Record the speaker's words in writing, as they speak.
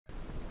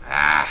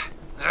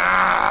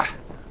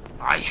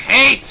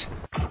Wait!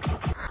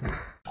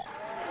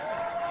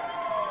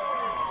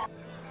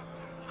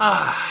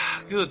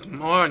 Good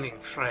morning,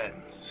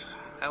 friends.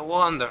 A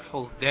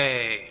wonderful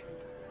day.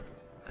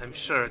 I'm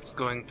sure it's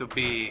going to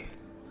be.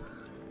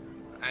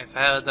 I've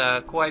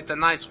had quite a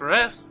nice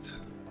rest.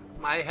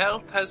 My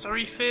health has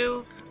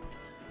refilled.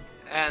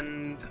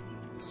 And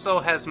so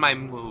has my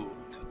mood.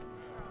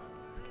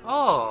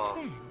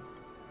 Oh,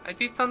 I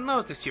did not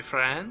notice you,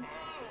 friend.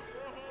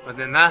 When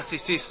the Nazi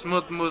sees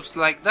smooth moves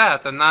like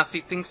that, the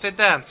Nazi thinks a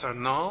dancer,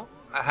 no?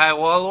 A high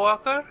wall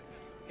walker?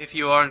 If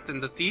you aren't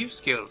in the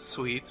Thieves Guild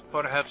suite,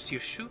 perhaps you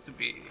should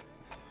be.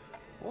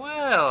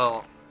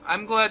 Well,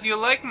 I'm glad you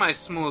like my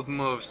smooth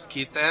moves,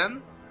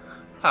 kitten.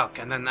 How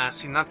can a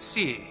Nazi not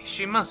see?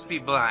 She must be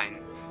blind.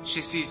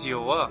 She sees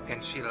you walk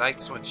and she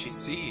likes what she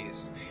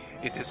sees.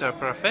 It is her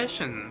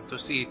profession to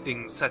see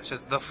things such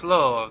as the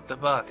flow of the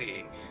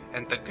body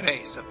and the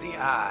grace of the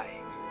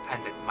eye,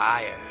 and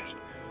admire.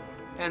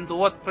 And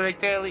what, pray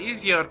tell,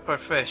 is your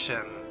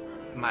profession,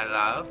 my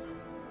love?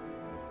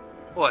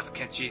 What,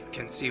 Khajit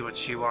can see what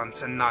she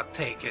wants and not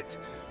take it?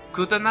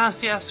 Could a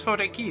Nazi ask for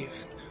a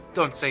gift?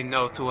 Don't say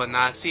no to a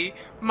Nazi.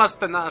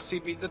 Must a Nazi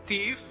be the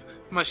thief?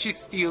 Must she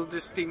steal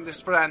this thing,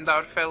 this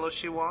Bran'dar fellow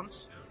she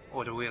wants?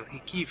 Or will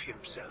he give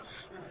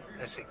himself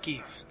as a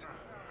gift?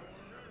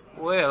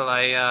 Well,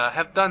 I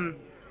have done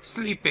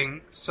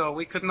sleeping, so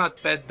we could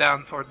not bed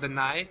down for the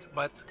night,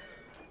 but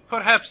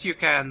perhaps you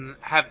can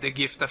have the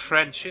gift of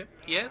friendship,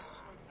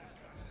 yes?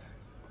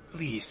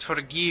 Please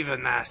forgive a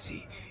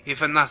Nazi,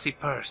 if a Nazi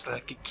purrs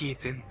like a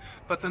kitten,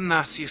 but a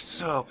Nazi is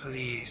so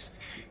pleased.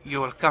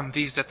 You will come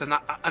visit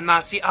a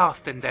Nazi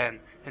often then,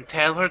 and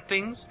tell her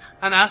things,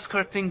 and ask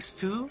her things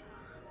too?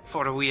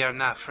 For we are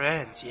now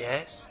friends,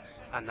 yes?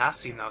 A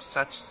Nazi knows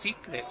such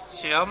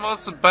secrets, she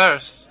almost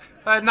bursts.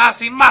 A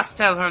Nazi must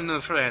tell her new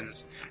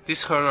friends.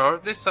 This horror,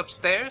 this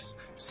upstairs,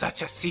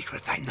 such a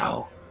secret I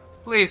know.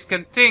 Please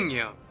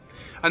continue.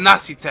 A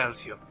Nazi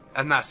tells you,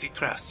 a Nazi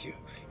trusts you.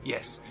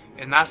 Yes,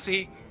 a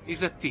Nazi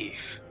is a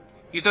thief.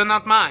 You do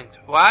not mind.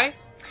 Why?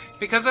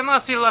 Because a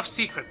Nazi loves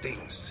secret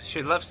things.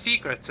 She loves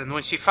secrets, and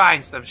when she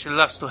finds them, she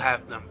loves to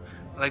have them.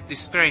 Like this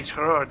strange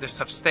Horordis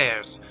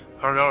upstairs.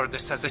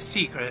 Horordis has a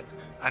secret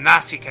a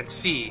Nazi can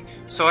see,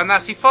 so a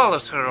Nazi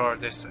follows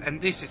Horordis, and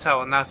this is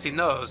how a Nazi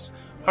knows.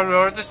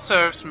 Horordis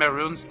serves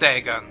Mehrunes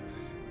Dagon.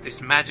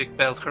 This magic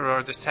belt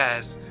Horordis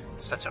has.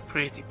 Such a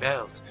pretty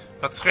belt,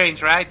 but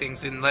strange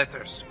writings in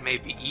letters.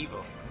 Maybe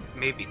evil,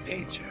 maybe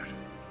danger.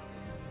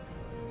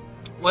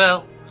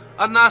 Well,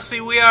 a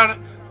Nazi, we are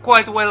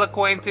quite well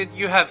acquainted.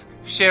 You have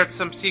shared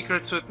some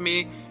secrets with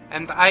me,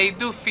 and I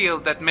do feel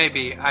that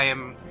maybe I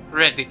am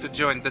ready to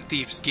join the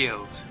Thieves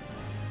Guild.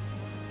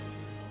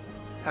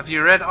 Have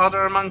you read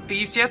Honor Among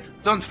Thieves yet?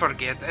 Don't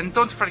forget, and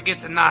don't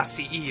forget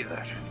Nazi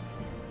either.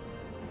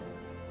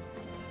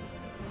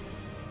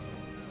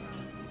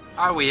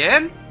 Are we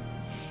in?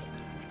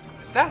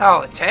 Is that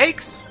all it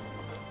takes?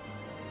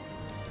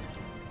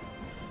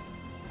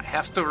 I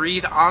have to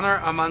read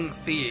Honor Among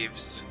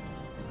Thieves.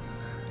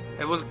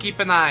 I will keep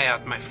an eye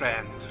out, my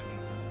friend.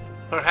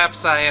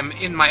 Perhaps I am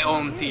in my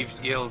own Thieves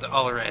Guild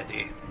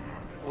already,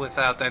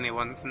 without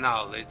anyone's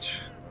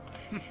knowledge.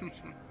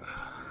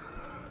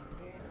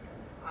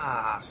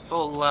 Ah,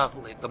 so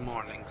lovely, the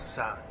morning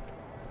sun.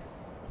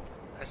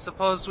 I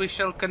suppose we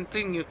shall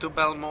continue to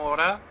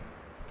Balmora.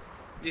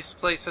 This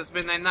place has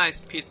been a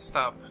nice pit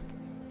stop.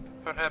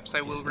 Perhaps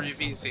I will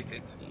revisit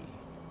it.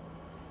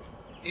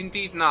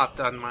 Indeed not,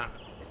 Dunmer.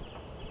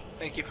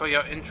 Thank you for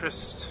your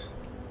interest.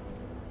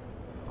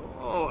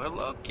 Oh,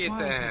 hello, kitten.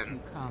 Why have you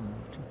come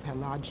to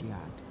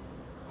Pelagiad?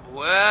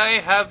 Why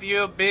have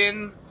you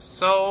been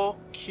so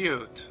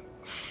cute?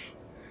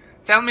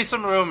 Tell me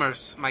some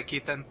rumors, my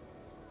kitten.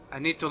 I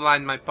need to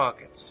line my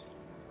pockets.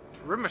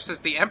 Rumor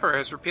says the Emperor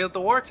has repealed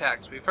the war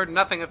tax. We've heard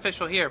nothing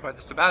official here, but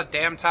it's about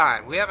damn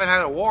time. We haven't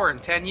had a war in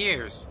 10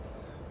 years.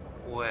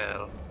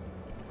 Well,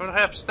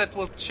 perhaps that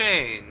will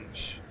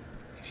change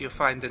if you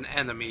find an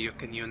enemy you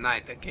can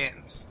unite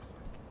against.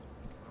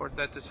 For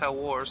that is how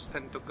wars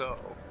tend to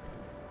go.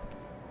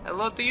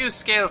 Hello to you,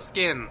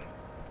 Scaleskin.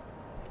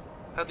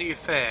 How do you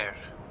fare?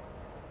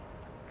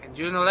 Can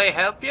Junalei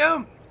help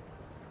you?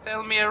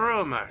 Tell me a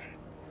rumor.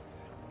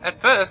 At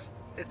first,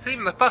 it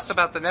seemed the fuss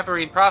about the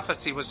Neverine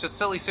prophecy was just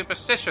silly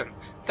superstition.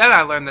 Then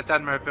I learned that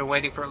Dunmer had been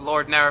waiting for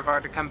Lord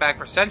Nerevar to come back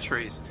for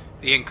centuries.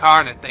 The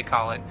Incarnate, they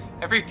call it.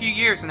 Every few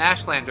years an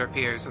Ashlander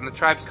appears, and the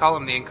tribes call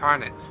him the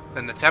Incarnate.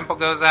 Then the temple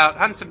goes out,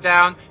 hunts him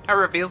down, and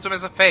reveals him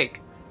as a fake.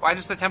 Why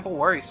does the temple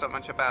worry so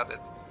much about it?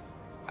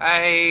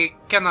 I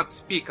cannot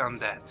speak on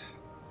that.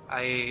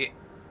 I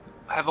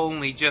have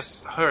only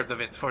just heard of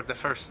it for the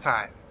first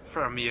time,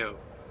 from you.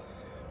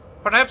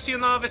 Perhaps you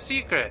know of a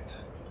secret.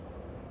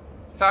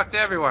 Talk to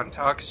everyone,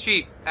 talk is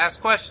cheap,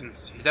 ask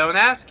questions. You don't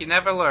ask, you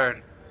never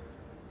learn.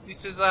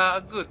 This is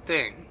a good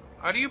thing.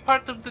 Are you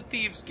part of the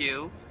Thieves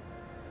Guild?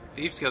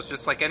 Thieves Guild's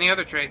just like any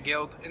other trade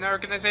guild, an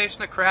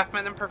organization of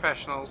craftsmen and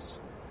professionals.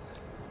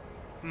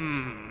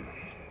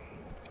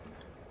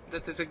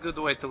 That is a good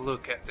way to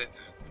look at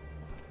it.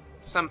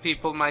 Some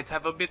people might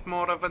have a bit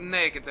more of a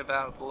negative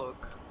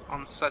outlook,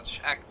 on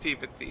such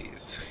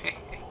activities.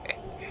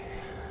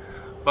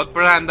 But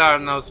Bran'dar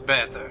knows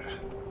better.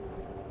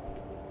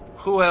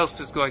 Who else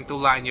is going to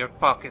line your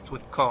pocket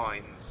with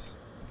coins,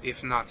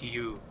 if not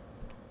you?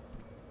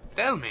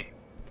 Tell me.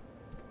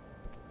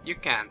 You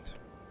can't.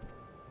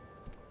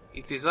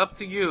 It is up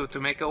to you to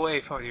make a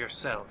way for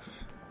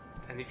yourself.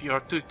 And if you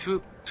are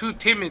too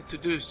timid to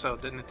do so,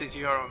 then it is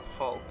your own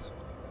fault.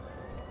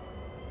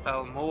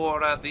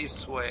 Balmora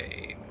this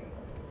way.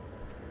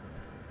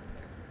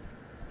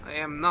 I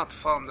am not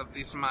fond of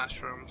these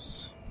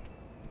mushrooms.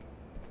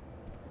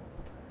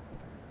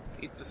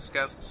 It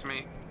disgusts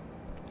me.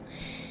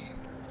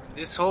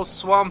 This whole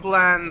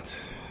swampland,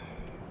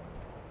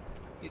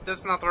 it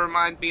does not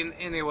remind me in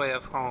any way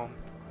of home.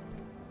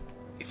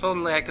 If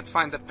only I could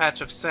find a patch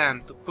of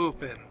sand to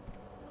poop in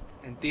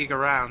and dig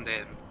around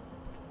in,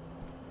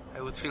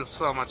 I would feel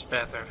so much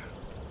better.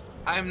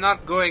 I am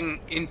not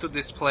going into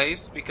this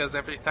place because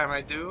every time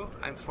I do,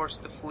 I'm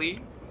forced to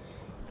flee.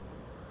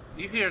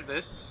 Do you hear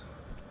this?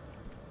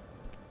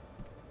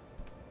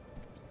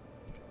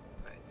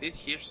 I did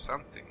hear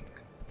something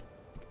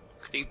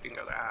creeping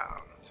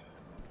around.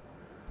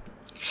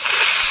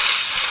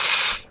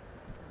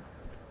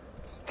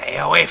 Stay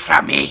away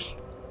from me!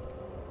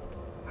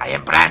 I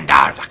am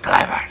Bran'dar the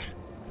Clever.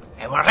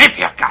 I will rip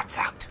your guts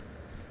out.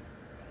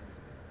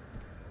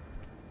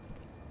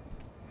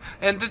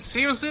 And it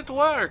seems it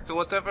worked.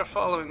 Whatever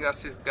following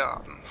us is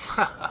gone.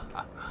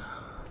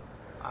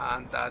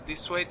 And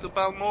this way to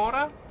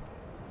Balmora?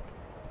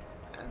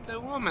 And the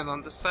woman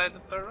on the side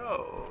of the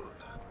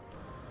road.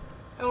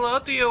 Hello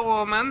to you,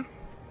 woman.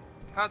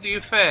 How do you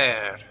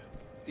fare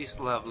this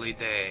lovely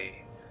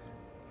day?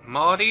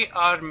 Mori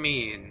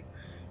Armin.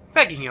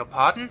 Begging your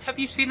pardon, have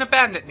you seen a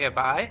bandit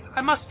nearby?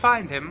 I must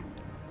find him.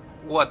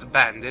 What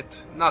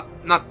bandit?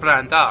 Not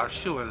Bran'dar,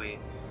 surely.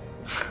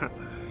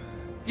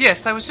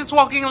 Yes, I was just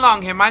walking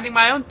along here minding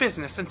my own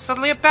business, and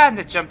suddenly a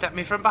bandit jumped at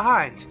me from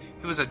behind.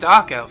 He was a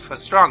dark elf, a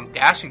strong,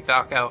 dashing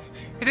dark elf.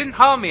 He didn't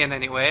harm me in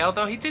any way,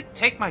 although he did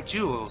take my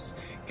jewels.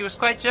 He was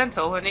quite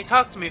gentle, and he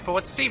talked to me for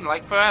what seemed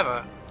like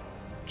forever.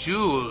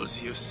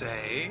 Jewels, you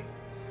say?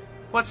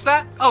 What's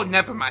that? Oh,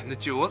 never mind the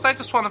jewels. I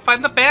just want to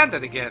find the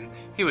bandit again.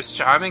 He was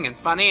charming and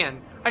funny,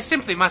 and I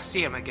simply must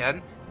see him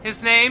again.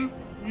 His name?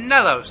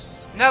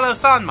 Nelos.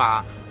 Nelos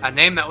Anma. A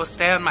name that will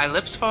stay on my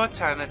lips for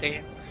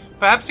eternity.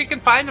 Perhaps you can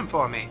find him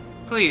for me.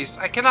 Please,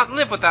 I cannot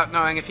live without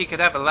knowing if he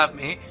could ever love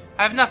me.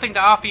 I have nothing to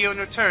offer you in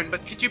return,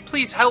 but could you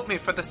please help me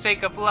for the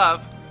sake of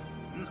love?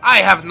 I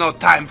have no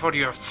time for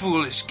your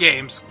foolish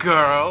games,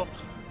 girl.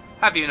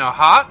 Have you no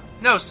heart?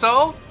 No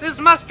soul? This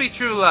must be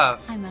true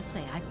love. I must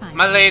say, I find...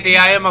 My lady,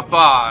 I am a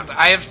bard.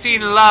 I have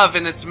seen love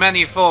in its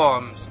many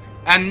forms,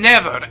 and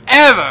never,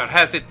 ever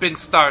has it been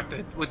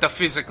started with a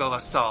physical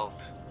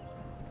assault.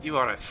 You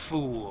are a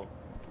fool.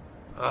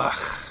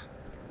 Ugh.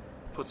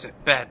 Puts a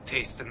bad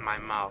taste in my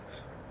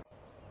mouth.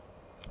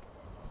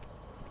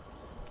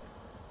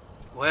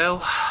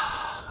 Well,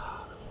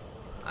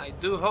 I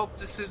do hope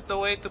this is the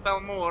way to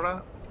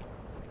Balmora.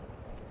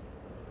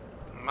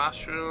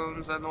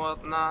 Mushrooms and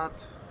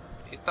whatnot.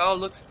 It all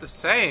looks the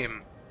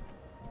same.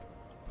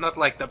 Not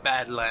like the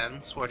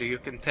Badlands, where you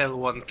can tell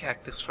one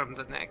cactus from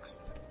the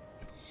next.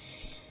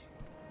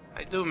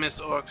 I do miss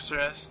Orc's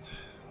Rest.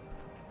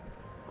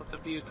 What a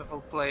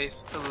beautiful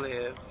place to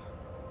live.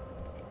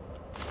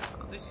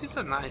 Oh, this is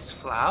a nice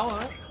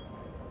flower.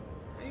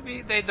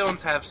 Maybe they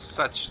don't have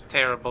such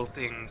terrible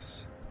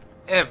things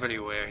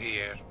everywhere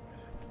here.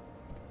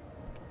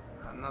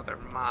 Another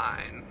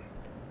mine.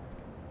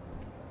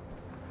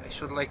 I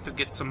should like to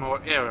get some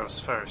more arrows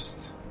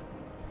first.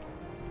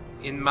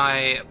 In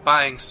my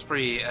buying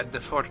spree at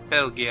the Fort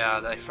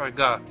Belgiad, I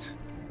forgot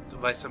to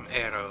buy some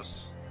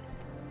arrows.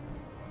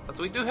 But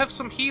we do have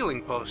some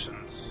healing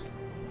potions,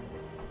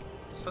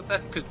 so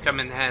that could come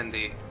in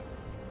handy.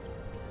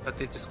 But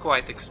it is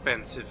quite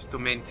expensive to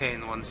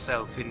maintain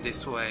oneself in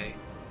this way.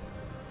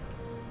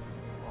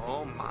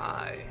 Oh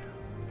my.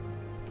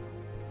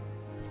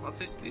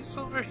 What is this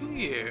over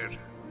here?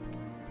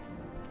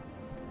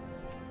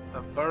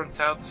 A burnt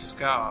out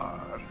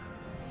scar.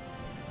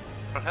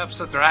 Perhaps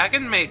a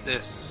dragon made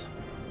this.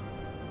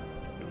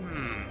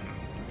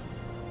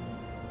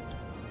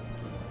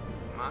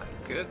 My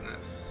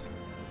goodness.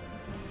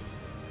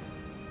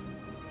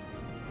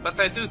 But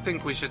I do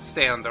think we should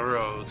stay on the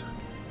road.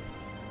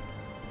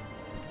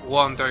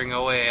 Wandering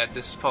away at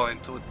this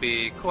point would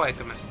be quite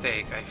a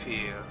mistake, I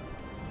feel.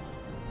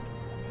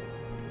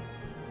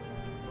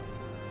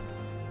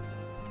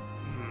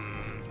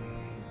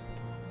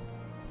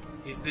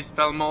 Is this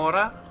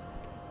Balmora?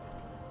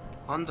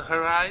 On the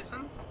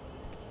horizon?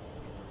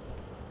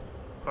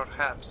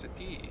 Perhaps it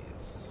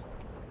is.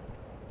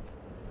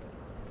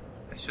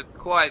 I should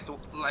quite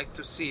like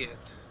to see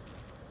it.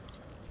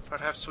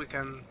 Perhaps we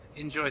can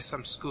enjoy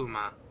some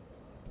skooma.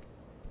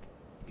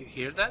 You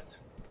hear that?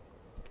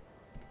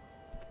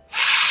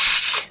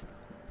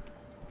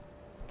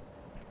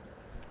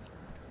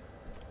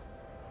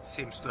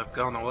 Seems to have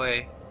gone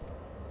away.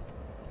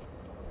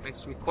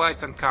 Makes me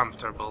quite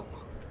uncomfortable.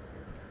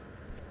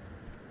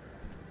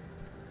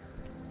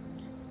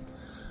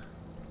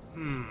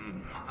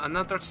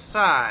 Another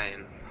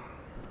sign.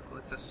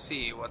 Let us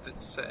see what it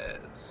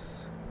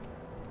says.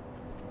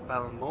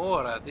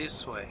 Balmora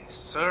this way,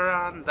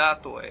 Suran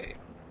that way.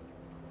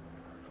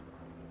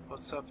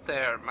 What's up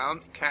there?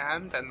 Mount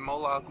Kand and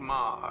Molag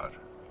Mar.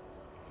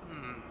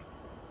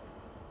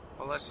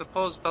 Well, I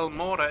suppose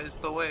Balmora is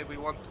the way we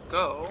want to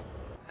go.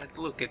 And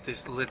look at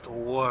this little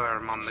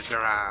worm on the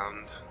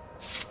ground.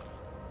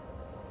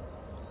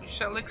 We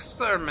shall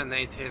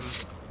exterminate him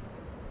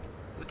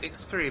with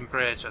extreme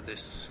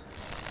prejudice.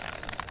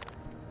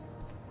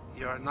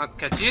 You are not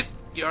Khajit,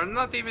 you are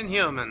not even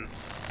human.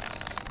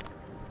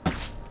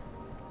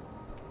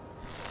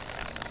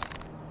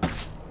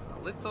 A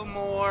little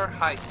more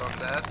height on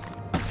that.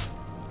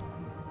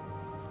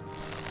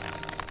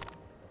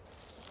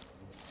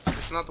 This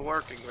is not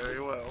working very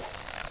well.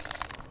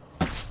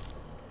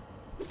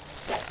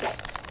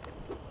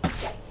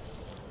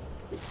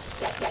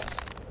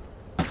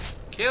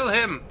 Kill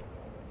him!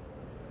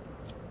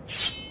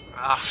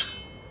 Ah,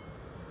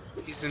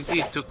 he's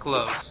indeed too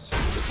close.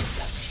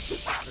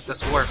 Let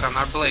us work on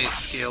our blade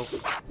skill.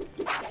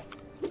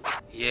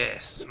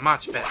 Yes,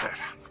 much better.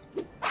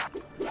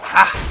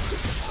 Ah!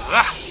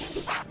 Ah!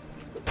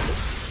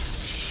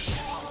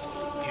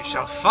 You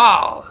shall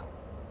fall!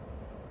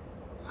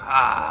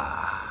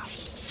 Ah!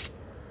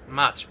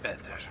 Much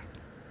better.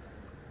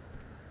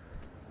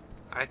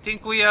 I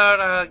think we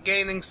are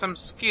gaining some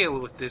skill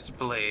with this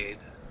blade.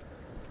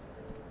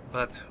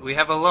 But we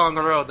have a long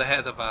road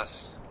ahead of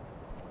us.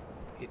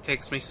 It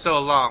takes me so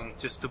long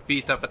just to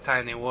beat up a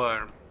tiny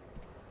worm.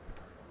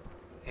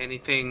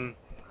 Anything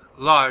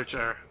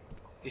larger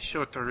is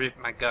sure to rip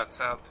my guts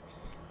out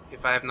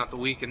if I have not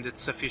weakened it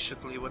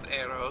sufficiently with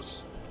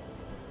arrows.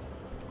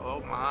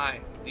 Oh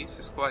my, this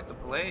is quite a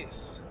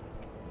place.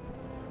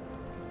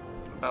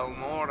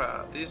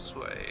 Balmora, this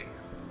way.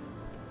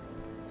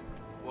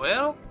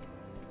 Well,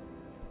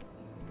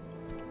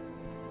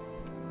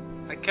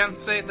 I can't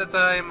say that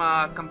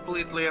I'm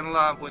completely in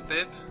love with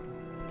it.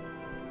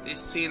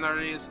 This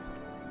scenery is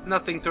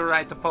nothing to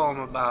write a poem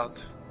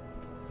about.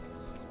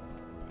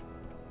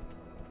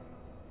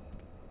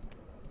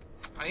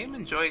 I am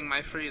enjoying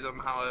my freedom,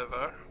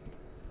 however.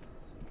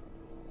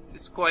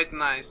 It's quite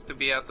nice to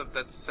be out of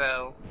that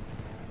cell.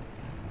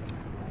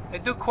 I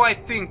do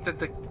quite think that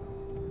the...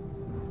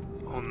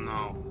 Oh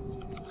no.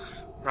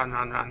 Run,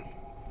 run, run.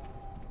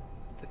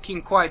 The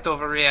king quite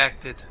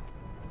overreacted,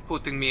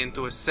 putting me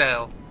into a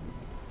cell.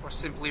 Or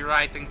simply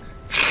writing...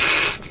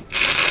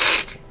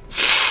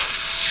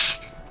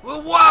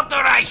 Well, water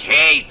I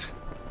hate!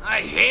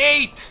 I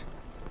hate!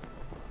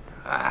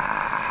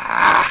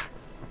 Ah!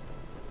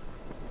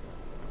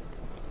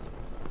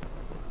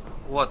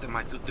 What am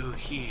I to do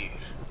here?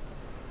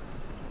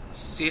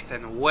 Sit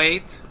and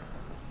wait?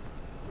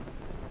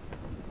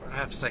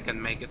 Perhaps I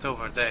can make it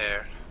over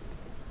there.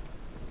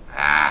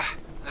 Ah!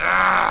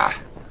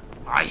 Ah!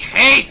 I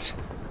hate!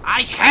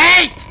 I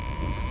hate!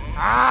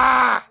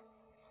 Ah!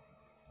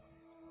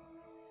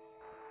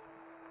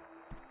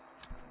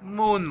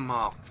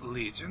 Moonmoth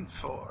Legion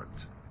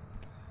Fort.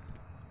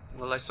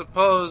 Well, I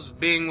suppose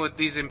being with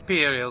these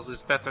Imperials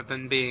is better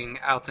than being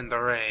out in the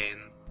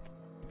rain.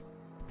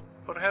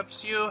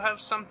 Perhaps you have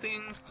some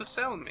things to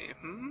sell me,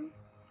 hmm?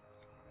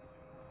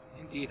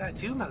 Indeed I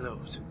do, my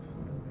lord.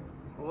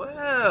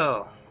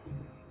 Well,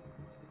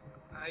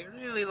 I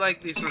really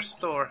like these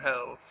restore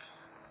health.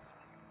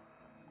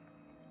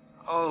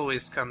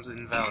 Always comes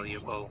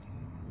invaluable.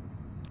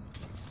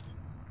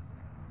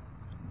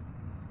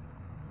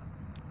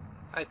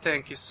 I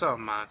thank you so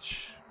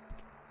much.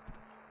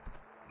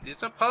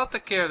 These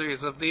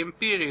apothecaries of the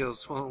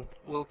Imperials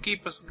will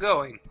keep us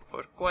going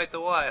for quite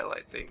a while, I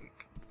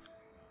think.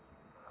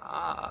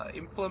 Ah,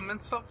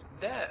 implements of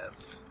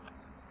death.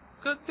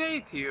 Good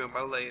day to you,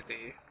 my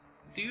lady.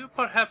 Do you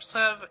perhaps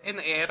have an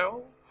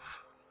arrow?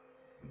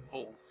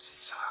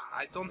 Bolts.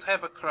 I don't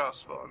have a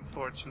crossbow,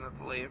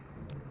 unfortunately.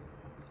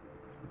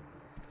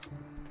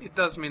 It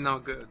does me no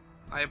good.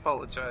 I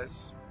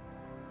apologize.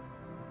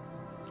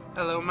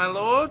 Hello, my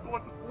lord.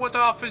 What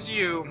offers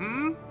you,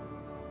 hmm?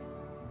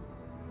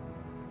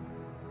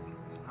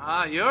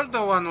 Ah, you're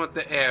the one with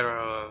the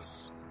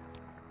arrows.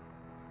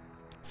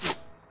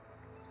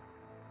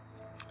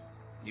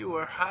 You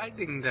were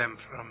hiding them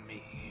from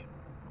me.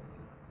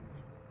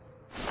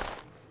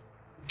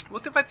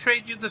 What if I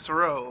trade you this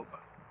robe?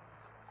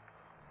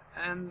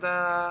 And,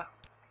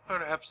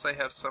 perhaps I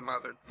have some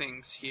other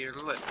things here.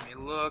 Let me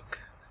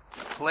look.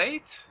 A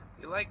plate?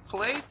 You like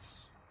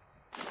plates?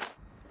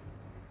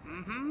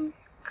 Mm-hmm.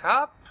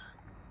 Cup?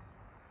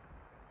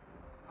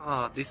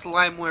 Oh, this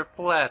limeware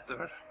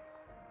platter.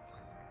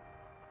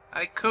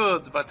 I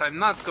could, but I'm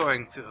not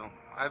going to.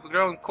 I've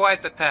grown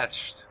quite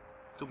attached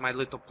to my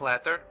little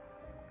platter.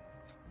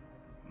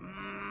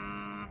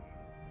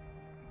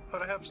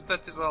 Perhaps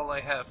that is all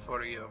I have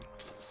for you.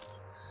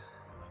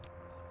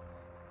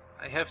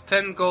 I have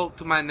 10 gold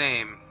to my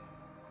name,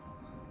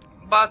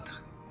 but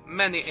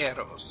many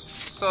arrows,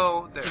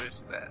 so there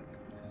is that.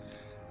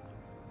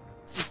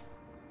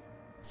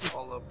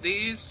 All of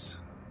these,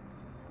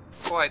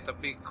 quite a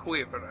big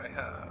quiver I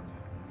have.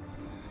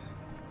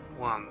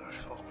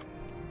 Wonderful.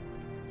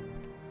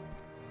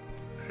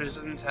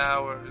 Prison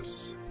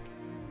towers.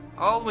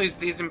 Always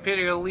these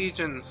Imperial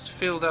legions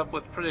filled up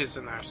with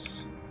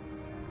prisoners.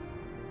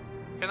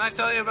 Can I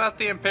tell you about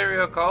the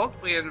Imperial cult?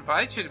 We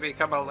invite you to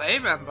become a lay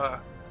member.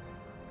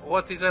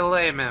 What is a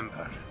lay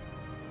member?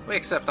 We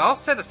accept all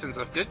citizens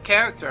of good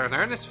character and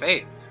earnest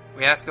faith.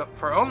 We ask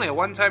for only a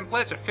one-time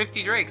pledge of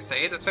 50 drakes to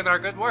aid us in our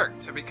good work.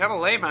 To become a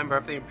lay member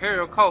of the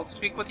Imperial cult,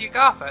 speak with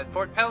Yagafa at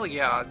Fort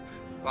Pelagiad.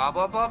 Blah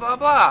blah blah blah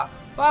blah.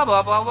 Blah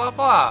blah blah blah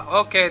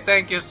blah. Okay,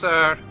 thank you,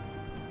 sir.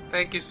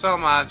 Thank you so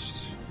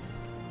much.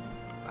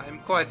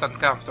 I'm quite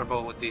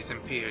uncomfortable with these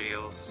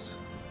Imperials.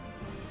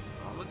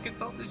 Oh, look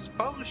at all these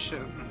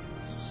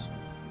potions.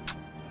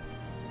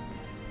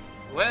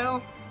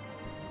 Well,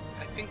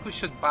 I think we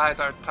should bide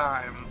our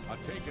time. I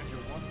take it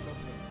you want something.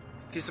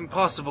 It is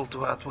impossible to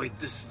outwait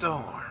this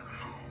storm.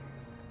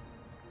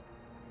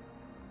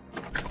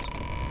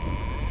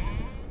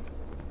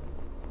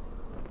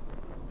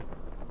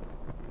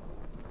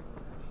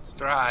 It's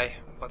dry,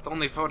 but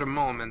only for the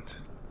moment.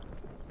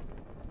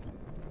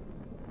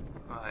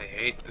 I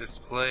hate this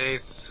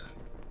place.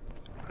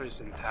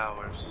 Prison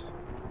towers.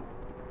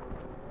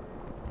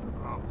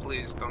 Oh,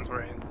 please don't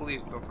rain.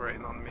 Please don't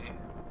rain on me.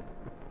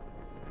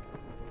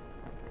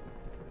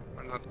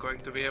 We're not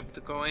going to be able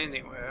to go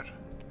anywhere.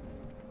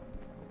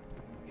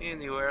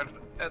 Anywhere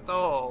at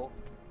all.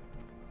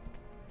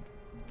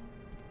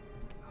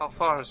 How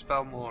far is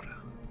Balmora?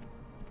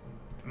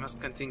 We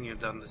must continue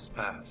down this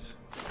path.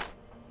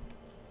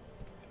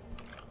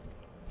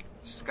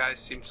 The sky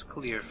seems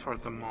clear for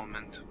the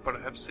moment.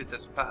 Perhaps it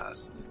has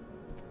passed.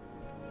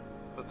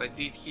 But I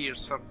did hear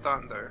some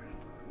thunder.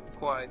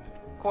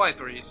 Quite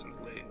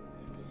recently.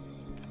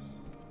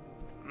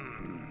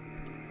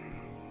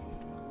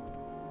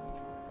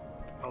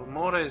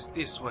 Balmora is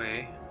this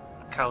way.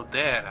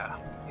 Caldera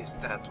is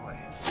that way.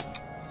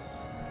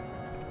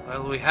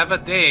 Well, we have a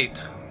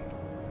date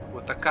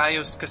with the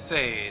Caius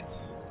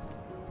Cascades.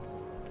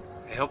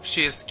 I hope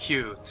she is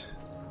cute.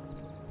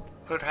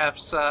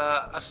 Perhaps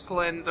a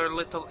slender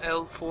little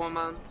elf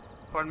woman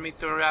for me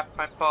to wrap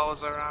my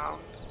paws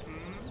around.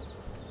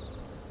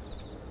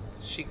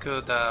 She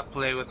could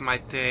play with my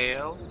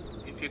tail,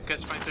 if you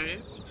catch my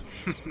drift.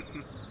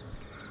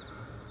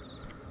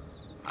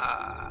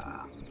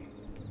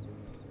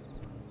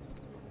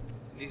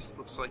 This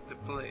looks like the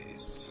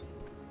place.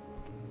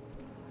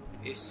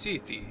 A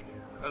city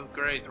of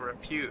great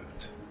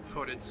repute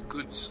for its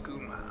good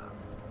skooma.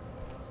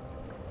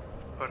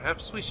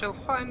 Perhaps we shall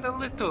find a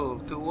little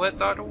to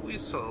wet our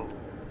whistle.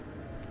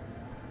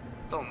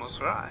 It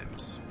almost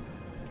rhymes.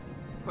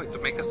 I'm going to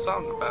make a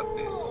song about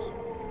this.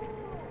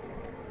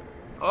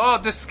 Oh,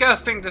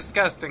 disgusting,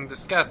 disgusting,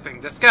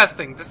 disgusting,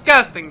 disgusting,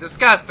 disgusting,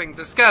 disgusting,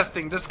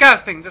 disgusting,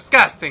 disgusting,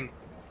 disgusting,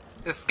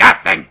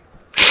 disgusting!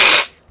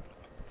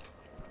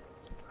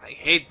 I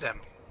hate them.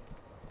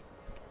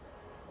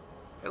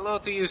 Hello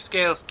to you,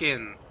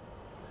 Scaleskin.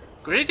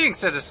 Greetings,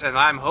 citizen,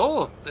 I'm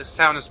Hull. This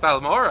town is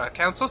Balmora,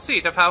 council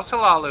seat of House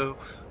Halalu.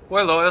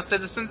 We're loyal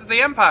citizens of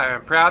the Empire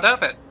and proud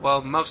of it.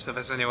 Well, most of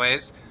us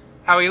anyways.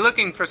 How are you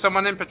looking? For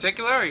someone in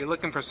particular? Are you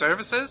looking for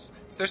services?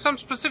 Is there some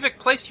specific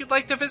place you'd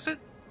like to visit?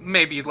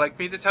 Maybe you'd like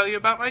me to tell you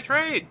about my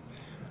trade.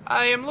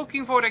 I am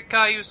looking for the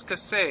Caius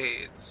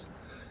Cascades.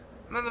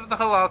 None of the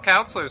Halal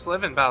counselors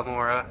live in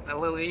Balmora.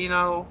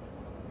 Lilino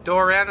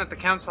Doran at the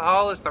council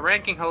hall is the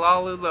ranking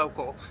Halalu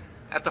local.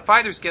 At the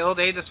Fighters Guild,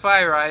 Adis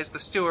Fireeyes, the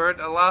steward,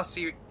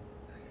 Ethasi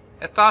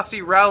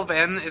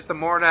Ralven is the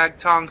Mornag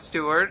Tong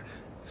steward,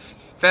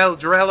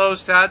 Feldrello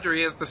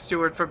Sadri is the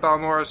steward for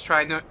Balmora's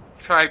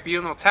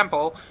Tribunal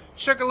Temple,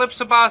 Sugarlip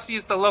Sabasi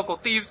is the local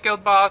Thieves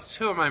Guild boss.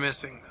 Who am I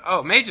missing?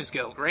 Oh, Mages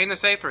Guild,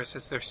 Rhaenys Apris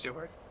is their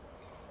steward.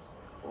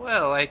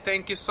 Well, I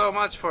thank you so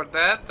much for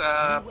that.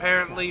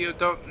 Apparently you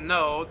don't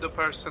know the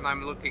person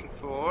I'm looking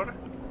for.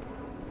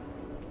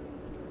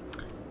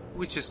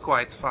 Which is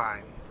quite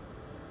fine.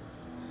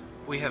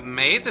 We have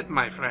made it,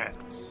 my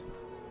friends.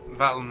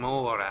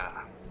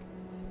 Balmora.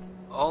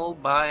 All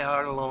by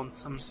our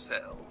lonesome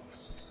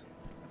selves.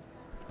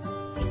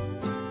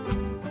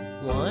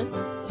 1,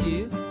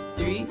 2,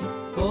 3,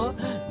 4.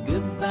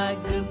 Goodbye,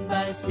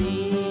 goodbye,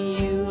 see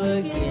you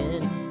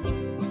again.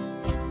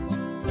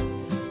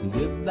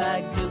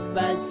 Goodbye,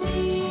 goodbye,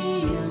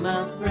 see you,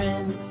 my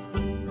friends.